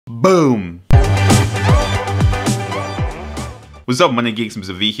Boom! What's up, money geeks?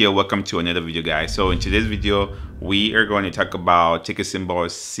 Mr. V here. Welcome to another video, guys. So in today's video, we are going to talk about ticker symbol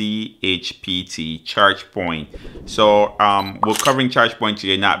CHPT, Chargepoint. So we're covering Chargepoint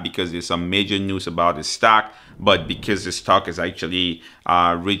today not because there's some major news about the stock, but because the stock has actually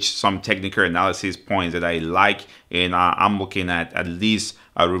reached some technical analysis points that I like, and I'm looking at least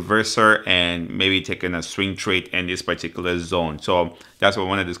a reverser and maybe taking a swing trade in this particular zone. So that's what I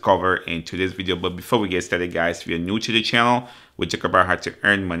want to discover in today's video. But before we get started, guys, if you're new to the channel, we talk about how to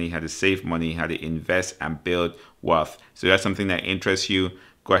earn money, how to save money, how to invest and build wealth. So that's something that interests you,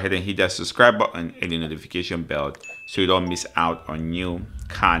 go ahead and hit that subscribe button and the notification bell so you don't miss out on new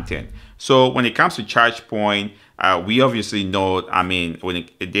content. So when it comes to Chargepoint, we obviously know, I mean,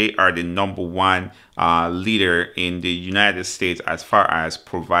 they are the #1 leader in the United States as far as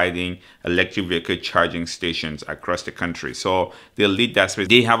providing electric vehicle charging stations across the country. So they lead that space.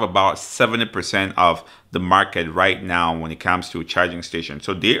 They have about 70% of the market right now when it comes to charging stations.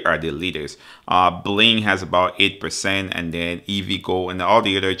 So they are the leaders. Bling has about 8%, and then EVgo and all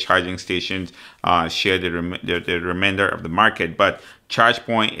the other charging stations share the remainder of the market. But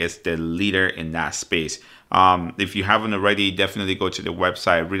Chargepoint is the leader in that space. If you haven't already, definitely go to the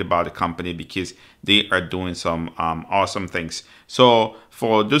website, read about the company, because they are doing some awesome things. So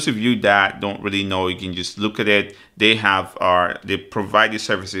for those of you that don't really know, you can just look at it. They have they provide these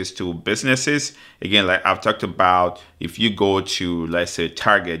services to businesses. Again, like I've talked about, if you go to, let's say,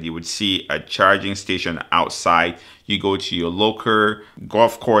 Target, you would see a charging station outside. You go to your local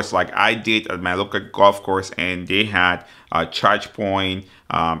golf course, like I did at my local golf course, and they had a Chargepoint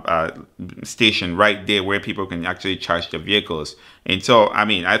station right there where people can actually charge their vehicles. And so, I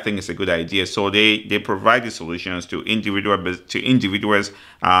mean, I think it's a good idea. So they provide the solutions to individuals,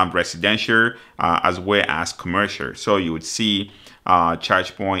 residential as well as commercial. So you would see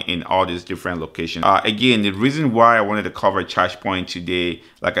Chargepoint in all these different locations. Again, the reason why I wanted to cover Chargepoint today,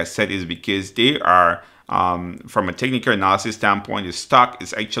 like I said, is because they are, from a technical analysis standpoint, the stock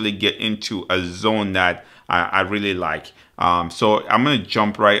is actually getting into a zone that I really like. So I'm going to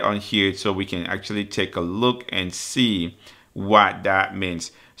jump right on here so we can actually take a look and see what that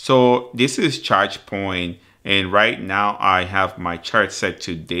means. So this is Chargepoint, and right now I have my chart set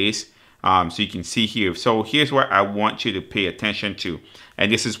to days. So you can see here. So here's what I want you to pay attention to,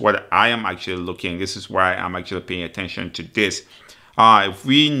 and this is what I am actually looking. This is why I'm actually paying attention to this. If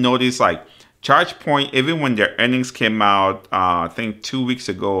we notice, like Chargepoint, even when their earnings came out, I think 2 weeks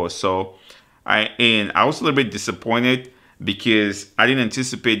ago or so, I was a little bit disappointed because I didn't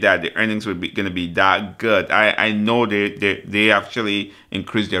anticipate that the earnings would be going to be that good. I know they actually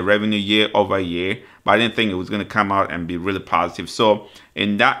increased their revenue year over year, but I didn't think it was going to come out and be really positive. So,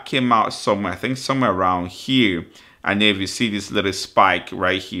 and that came out somewhere, I think somewhere around here. And then if you see this little spike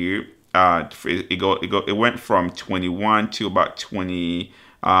right here, it went from 21 to about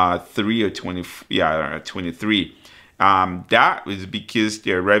 23 or 20, yeah, 23. That was because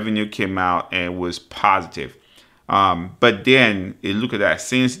their revenue came out and was positive. But then look at that,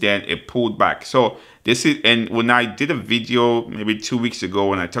 since then it pulled back. So this is, and when I did a video maybe 2 weeks ago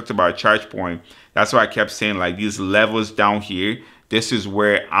when I talked about Chargepoint, that's why I kept saying, like, these levels down here, this is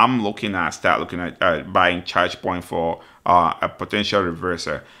where I'm start looking at buying Chargepoint for a potential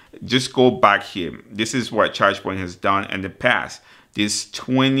reverser. Just go back here. This is what Chargepoint has done in the past. This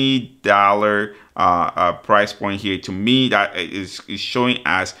 $20 price point here, to me, that is showing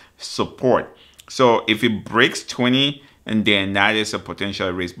as support. So if it breaks 20, and then that is a potential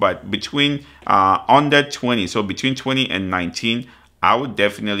risk. But between under 20, so between 20 and 19, I would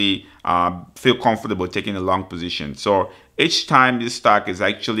definitely feel comfortable taking a long position. So each time this stock is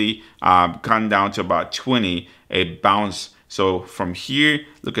actually gone down to about 20, it bounced. So from here,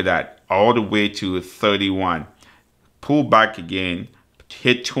 look at that, all the way to 31. Pull back again,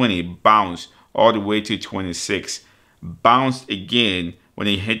 hit 20, bounce all the way to 26, bounced again when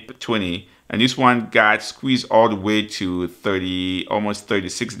it hit 20, and this one got squeezed all the way to 30, almost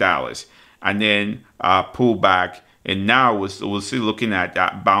 $36, and then pull back, and now we'll see looking at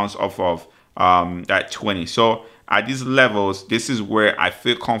that bounce off of that 20. So at these levels, this is where I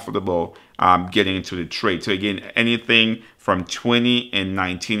feel comfortable getting into the trade. So again, anything from 20 and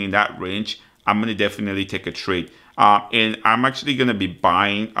 19 in that range, I'm going to definitely take a trade. And I'm actually going to be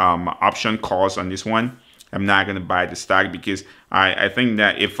buying option calls on this one. I'm not going to buy the stock because I think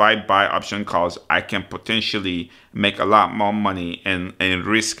that if I buy option calls, I can potentially make a lot more money and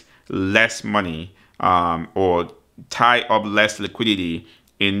risk less money or tie up less liquidity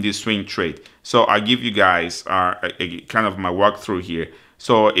in this swing trade. So I'll give you guys kind of my walkthrough here.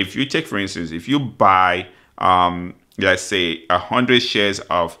 So if you take, for instance, if you buy, let's say 100 shares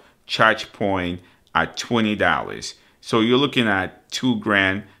of Chargepoint at $20. So you're looking at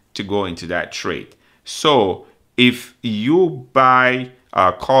 $2,000 to go into that trade. So if you buy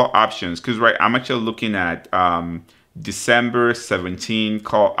call options, because right, I'm actually looking at December 17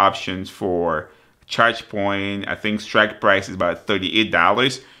 call options for Chargepoint. I think strike price is about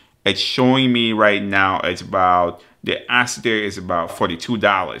 $38. It's showing me right now it's about, the ask there is about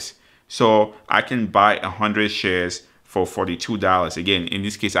 $42. So I can buy 100 shares for $42. Again, in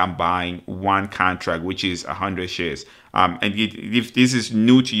this case, I'm buying one contract, which is 100 shares. And if this is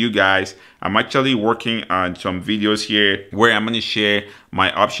new to you guys, I'm actually working on some videos here where I'm going to share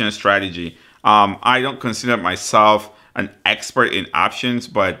my option strategy. I don't consider myself an expert in options,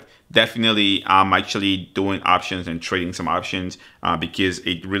 but definitely I'm actually doing options and trading some options because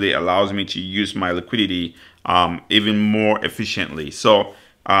it really allows me to use my liquidity even more efficiently. So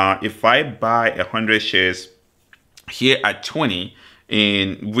if I buy 100 shares here at 20,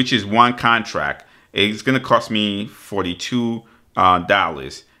 which is one contract, it's gonna cost me $42,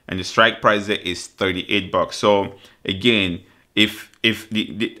 and the strike price there is $38. So again, if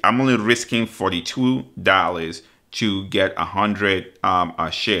I'm only risking $42 to get 100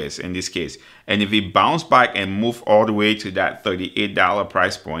 shares in this case, and if it bounce back and move all the way to that $38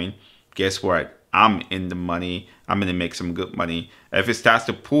 price point, guess what? I'm in the money. I'm gonna make some good money. If it starts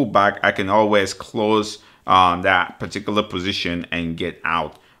to pull back, I can always close that particular position and get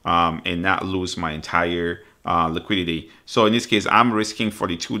out and not lose my entire liquidity. So in this case, I'm risking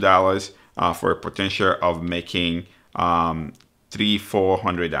 $42 for a potential of making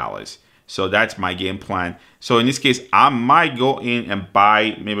 $300-400. So that's my game plan. So in this case, I might go in and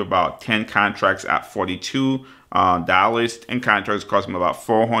buy maybe about 10 contracts at $42. 10 contracts cost me about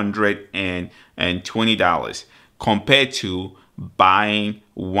 $420 compared to buying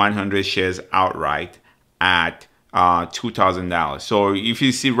 100 shares outright at $2,000. So if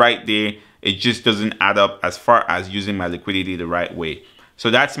you see right there, it just doesn't add up as far as using my liquidity the right way. So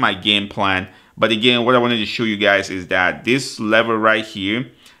that's my game plan. But again, what I wanted to show you guys is that this level right here,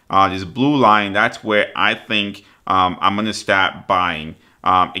 this blue line, that's where I think I'm gonna start buying.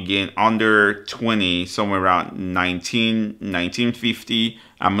 Again, under 20, somewhere around 1950,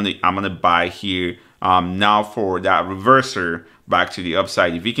 I'm gonna buy here. Now for that reverser back to the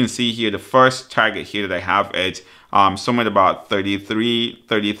upside, if you can see here, the first target here that I have is somewhere about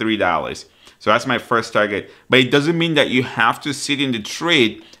 $33. So that's my first target. But it doesn't mean that you have to sit in the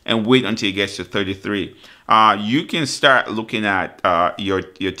trade and wait until it gets to 33. You can start looking at your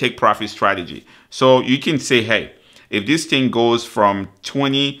take profit strategy. So you can say, hey, if this thing goes from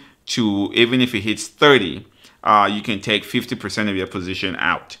 20 to, even if it hits 30, you can take 50% of your position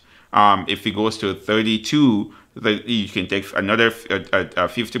out. If it goes to 32, you can take another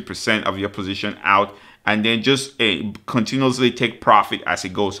 50% of your position out, and then just continuously take profit as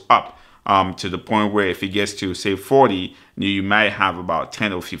it goes up to the point where if it gets to, say, 40, you might have about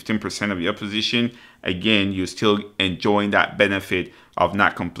 10 or 15% of your position. Again, you're still enjoying that benefit of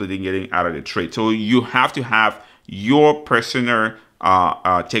not completely getting out of the trade. So you have to have your personal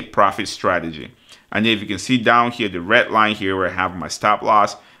take profit strategy. And then if you can see down here, the red line here where I have my stop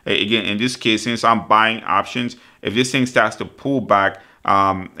loss, again, in this case, since I'm buying options, if this thing starts to pull back,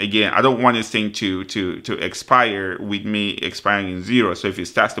 again, I don't want this thing to expire with me expiring in zero. So if it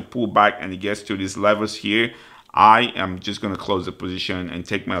starts to pull back and it gets to these levels here, I am just going to close the position and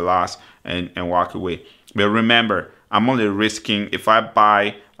take my loss and walk away. But remember, I'm only risking, if I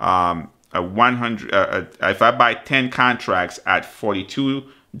buy if I buy 10 contracts at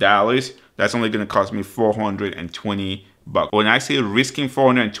 $42, that's only going to cost me $420. When I say risking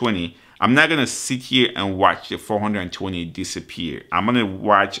 420, I'm not going to sit here and watch the 420 disappear. I'm going to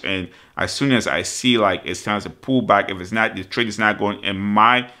watch, and as soon as I see like it's time to pull back, if it's not, the trade is not going in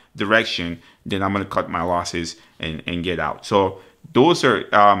my direction, then I'm going to cut my losses and get out. So those are,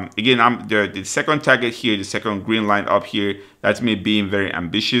 again, the second target here, the second green line up here, that's me being very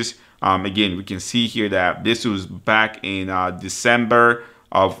ambitious. Again, we can see here that this was back in December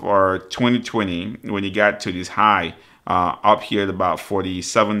of 2020 when it got to this high up here at about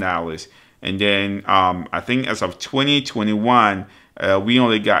 $47. And then I think as of 2021, we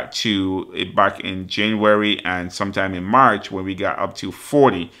only got to it back in January and sometime in March when we got up to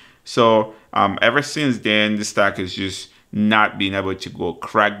 40. So ever since then, the stock has just not been able to go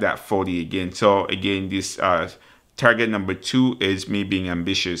crack that 40 again. So again, this target number 2 is me being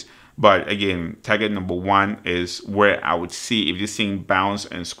ambitious. But again, target number 1 is where I would see if this thing bounce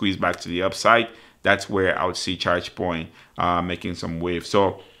and squeeze back to the upside. That's where I would see Chargepoint making some wave.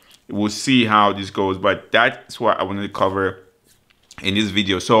 So we'll see how this goes. But that's what I wanted to cover in this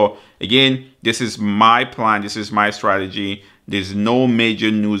video. So again, this is my plan. This is my strategy. there's no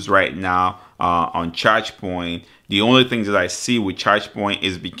major news right now on Chargepoint. The only things that I see with Chargepoint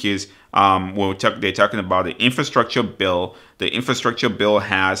is because they're talking about the infrastructure bill. The infrastructure bill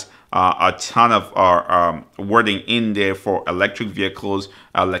has a ton of wording in there for electric vehicles,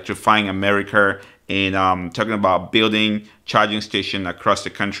 electrifying America, and talking about building charging station across the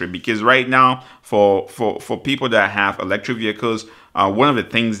country. Because right now, for people that have electric vehicles, one of the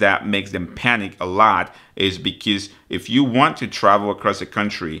things that makes them panic a lot is because if you want to travel across the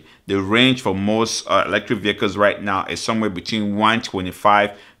country, the range for most electric vehicles right now is somewhere between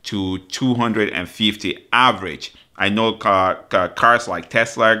 125 to 250 average. I know cars like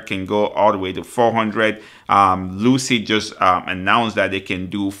Tesla can go all the way to 400. Lucid just announced that they can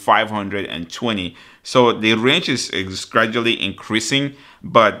do 520. So the range is gradually increasing,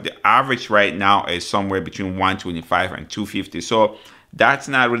 but the average right now is somewhere between 125 and 250. So that's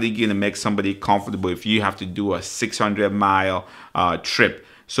not really going to make somebody comfortable if you have to do a 600-mile trip.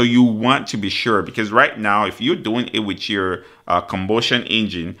 So you want to be sure, because right now, if you're doing it with your combustion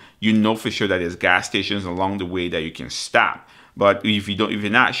engine, you know for sure that there's gas stations along the way that you can stop. But if you're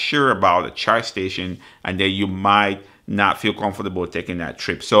not sure about a charge station, and then you might not feel comfortable taking that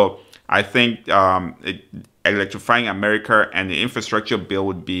trip. So I think electrifying America and the infrastructure bill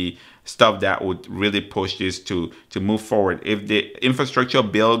would be stuff that would really push this to move forward. If the infrastructure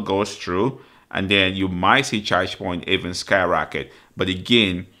bill goes through, and then you might see Chargepoint even skyrocket. But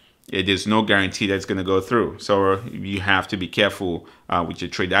again, there's no guarantee that's going to go through. So you have to be careful with your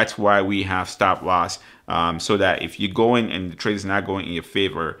trade. That's why we have stop loss, so that if you go in and the trade is not going in your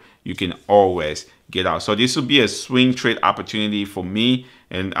favor, you can always get out. So this will be a swing trade opportunity for me.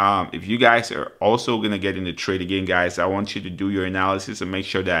 And if you guys are also going to get in the trade, again, guys, I want you to do your analysis and make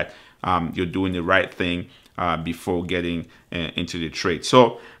sure that you're doing the right thing before getting into the trade.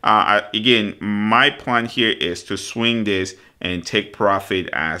 So again, my plan here is to swing this and take profit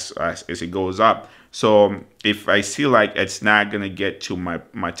as it goes up. So if I see like it's not gonna get to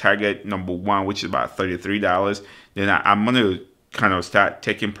my target number one, which is about $33, then I'm gonna kind of start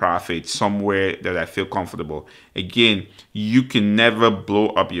taking profit somewhere that I feel comfortable. Again, you can never blow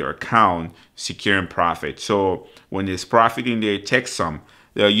up your account securing profit. So when there's profit in there, take some.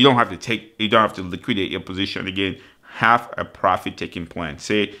 You don't have to liquidate your position. Again, have a profit taking plan.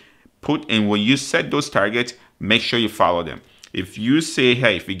 When you set those targets, make sure you follow them. If you say,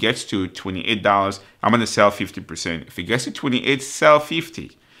 hey, if it gets to $28, I'm going to sell 50%. If it gets to 28, sell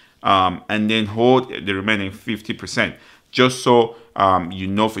 50, and then hold the remaining 50%. Just so you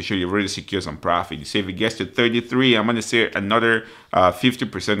know for sure you've already secured some profit. You say if it gets to 33, I'm going to say another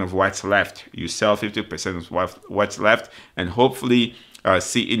 50% of what's left. You sell 50% of what's left, and hopefully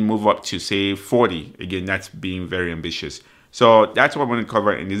see it move up to say 40. Again, that's being very ambitious. So that's what I'm going to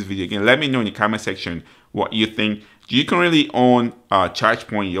cover in this video. Again, let me know in the comment section what you think. Do you currently own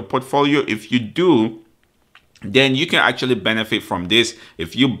Chargepoint in your portfolio? If you do, then you can actually benefit from this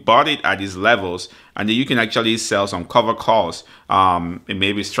if you bought it at these levels, and then you can actually sell some cover calls and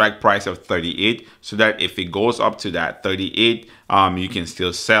maybe strike price of 38, so that if it goes up to that 38, you can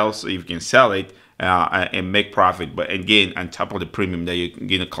still sell. So you can sell it and make profit, but again, on top of the premium that you're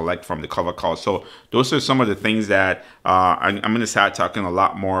going to collect from the cover call. So those are some of the things that I'm going to start talking a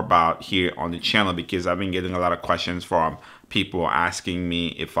lot more about here on the channel, because I've been getting a lot of questions from people asking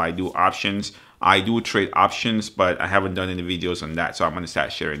me if I do options. I do trade options, but I haven't done any videos on that. So I'm going to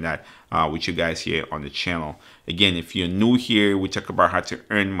start sharing that with you guys here on the channel. Again, if you're new here, we talk about how to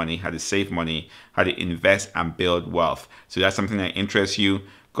earn money, how to save money, how to invest and build wealth. So that's something that interests you.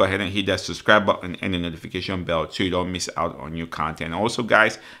 Go ahead and hit that subscribe button and the notification bell so you don't miss out on new content. Also,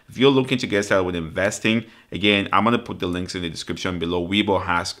 guys, if you're looking to get started with investing, again, I'm going to put the links in the description below. WeBull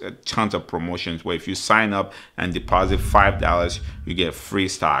has tons of promotions where if you sign up and deposit $5, you get free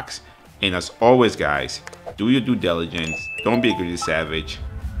stocks. And as always, guys, do your due diligence. Don't be a greedy savage.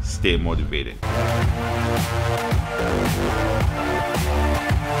 Stay motivated.